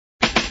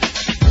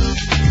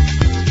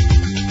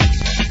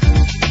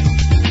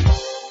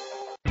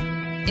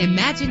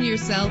Imagine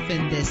yourself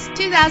in this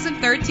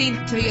 2013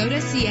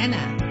 Toyota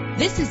Sienna.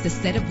 This is the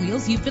set of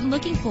wheels you've been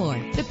looking for.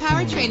 The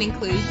powertrain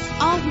includes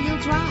all-wheel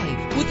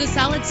drive with a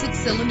solid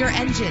 6-cylinder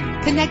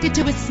engine connected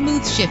to a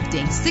smooth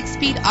shifting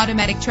 6-speed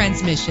automatic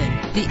transmission.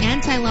 The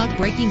anti-lock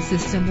braking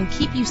system will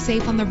keep you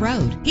safe on the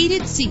road.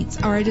 Heated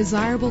seats are a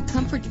desirable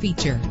comfort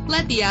feature.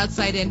 Let the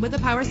outside in with a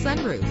power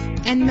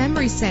sunroof. And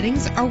memory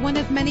settings are one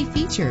of many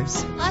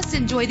features. Plus,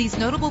 enjoy these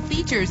notable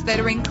features that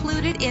are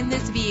included in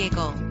this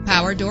vehicle: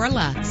 power door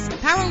locks,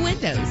 power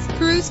windows,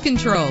 cruise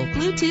control,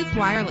 Bluetooth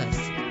wireless,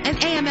 an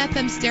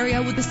AM/FM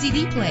stereo with a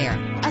CD player,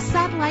 a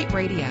satellite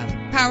radio,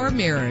 power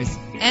mirrors.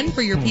 And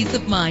for your peace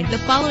of mind, the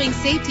following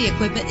safety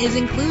equipment is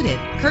included: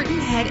 curtain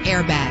head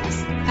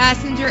airbags,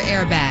 passenger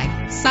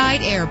airbag, side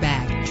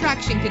airbag,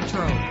 traction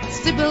control,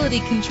 stability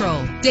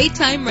control,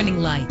 daytime running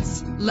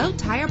lights, low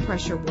tire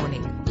pressure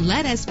warning.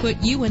 Let us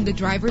put you in the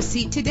driver's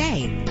seat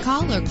today.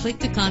 Call or click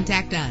to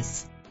contact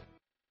us.